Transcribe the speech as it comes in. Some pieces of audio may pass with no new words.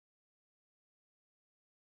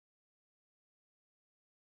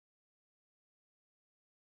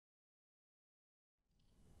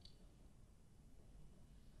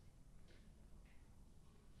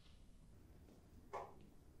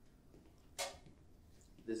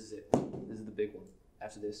This is it. This is the big one.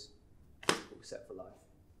 After this, we'll be set for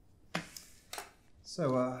life.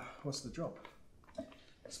 So, what's the job?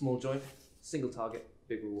 Small joint, single target,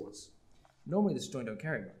 big rewards. Normally this joint don't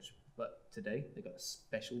carry much, but today they got a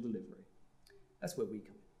special delivery. That's where we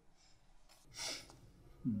come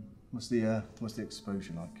in. What's the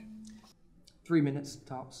exposure like? 3 minutes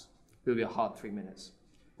tops. It'll be a hard 3 minutes.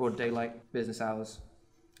 Broad daylight, business hours.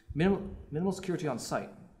 Minimal security on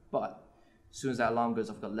site, but as soon as that alarm goes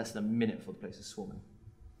off, I've got less than a minute for the place is swarming.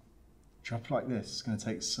 A job like this is going to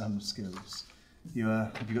take some skills. Have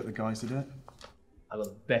you got the guys to do it? I've got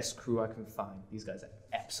the best crew I can find. These guys are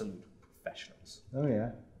absolute professionals. Oh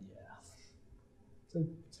yeah? Yeah. So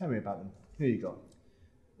tell me about them. Who you got?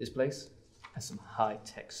 This place has some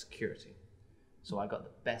high-tech security. So I got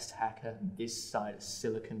the best hacker this side of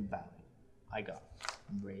Silicon Valley. I got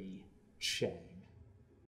Ray Chang.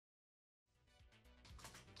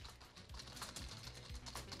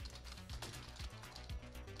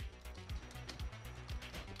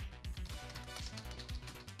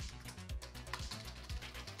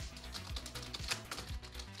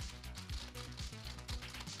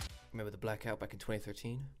 Remember the blackout back in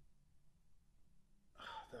 2013?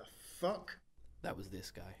 The fuck? That was this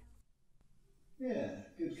guy. Yeah,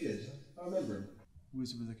 good. I remember him.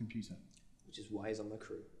 Wizard with a computer. Which is why he's on the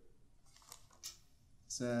crew.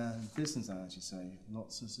 It's a business hour, as you say.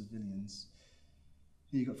 Lots of civilians.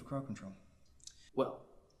 Who you got for crowd control? Well,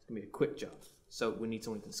 it's gonna be a quick job. So we need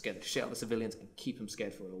someone who can scare the shit out of the civilians and keep them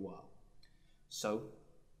scared for a little while. So,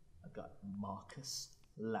 I've got Marcus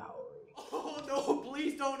Lowry. Oh no,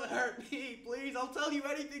 please don't hurt me, please. I'll tell you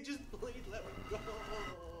anything, just please let me go.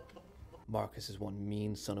 Marcus is one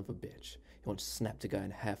mean son of a bitch. He once snapped a guy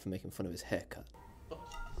in half for making fun of his haircut.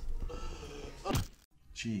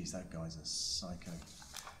 Jeez, that guy's a psycho.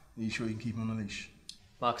 Are you sure you can keep him on a leash?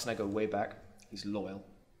 Marcus and I go way back. He's loyal.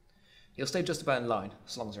 He'll stay just about in line,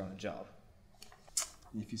 as long as they're on a job.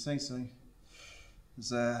 If you say so.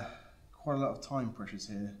 There's quite a lot of time pressures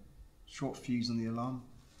here. Short fuse on the alarm.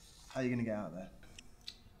 How are you going to get out of there?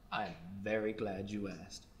 I am very glad you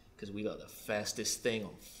asked, because we got the fastest thing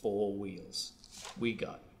on 4 wheels. We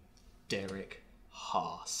got Derek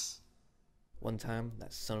Haas. One time,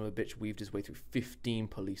 that son of a bitch weaved his way through 15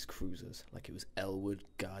 police cruisers like it was Elwood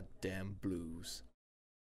goddamn Blues.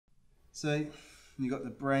 So, you got the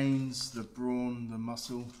brains, the brawn, the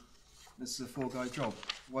muscle. This is a 4-guy job.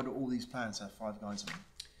 Why do all these plans have 5 guys in them?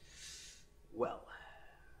 Well,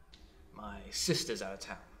 my sister's out of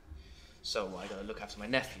town, so I gotta look after my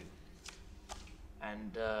nephew.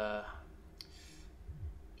 And,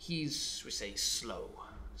 he's, we say, slow,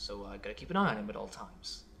 so I gotta keep an eye on him at all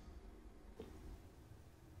times.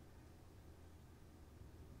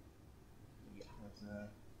 Yeah.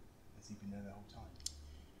 Has he been there the whole time?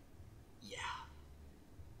 Yeah.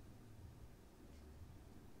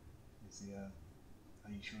 Is he, are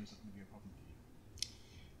you sure it's not going to be a problem for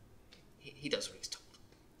you? He does what he's told.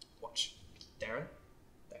 Watch. Darren,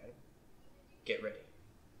 get ready.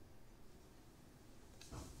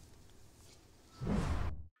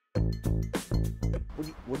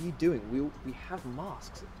 What are you doing? We have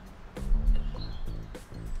masks.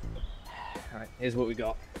 Alright, here's what we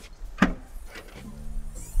got.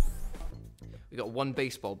 We got 1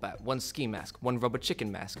 baseball bat, 1 ski mask, 1 rubber chicken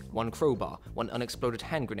mask, 1 crowbar, 1 unexploded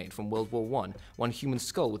hand grenade from World War I, 1 human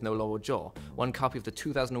skull with no lower jaw, 1 copy of the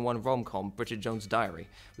 2001 rom-com Bridget Jones' Diary.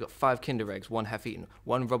 We got 5 Kinder eggs, 1 half-eaten,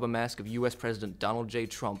 1 rubber mask of US President Donald J.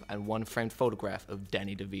 Trump, and 1 framed photograph of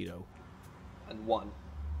Danny DeVito. And 1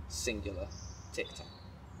 singular tic-tac.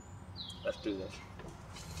 Let's do this.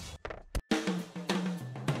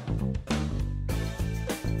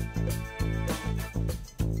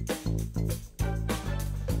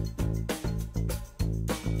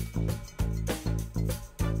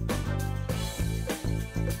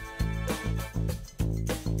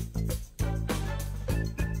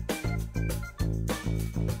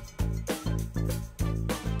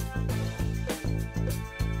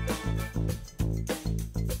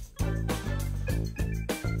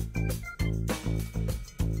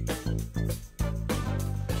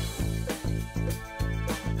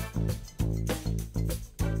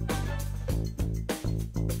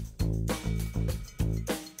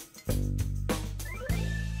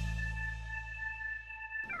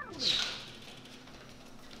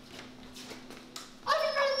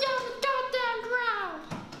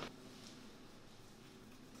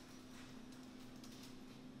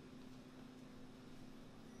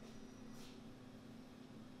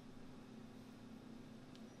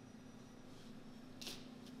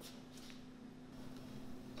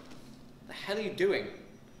 What the hell are you doing?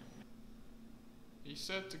 Are you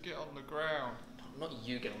said to get on the ground. Not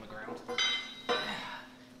you get on the ground.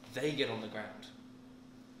 They get on the ground.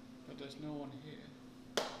 But there's no one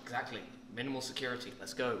here. Exactly. Minimal security.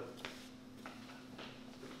 Let's go.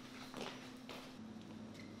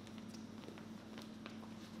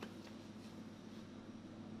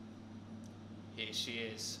 Here she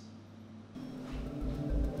is.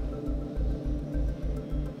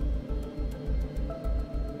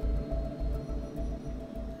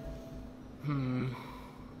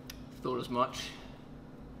 Thought as much.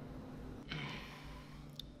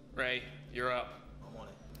 Ray, you're up.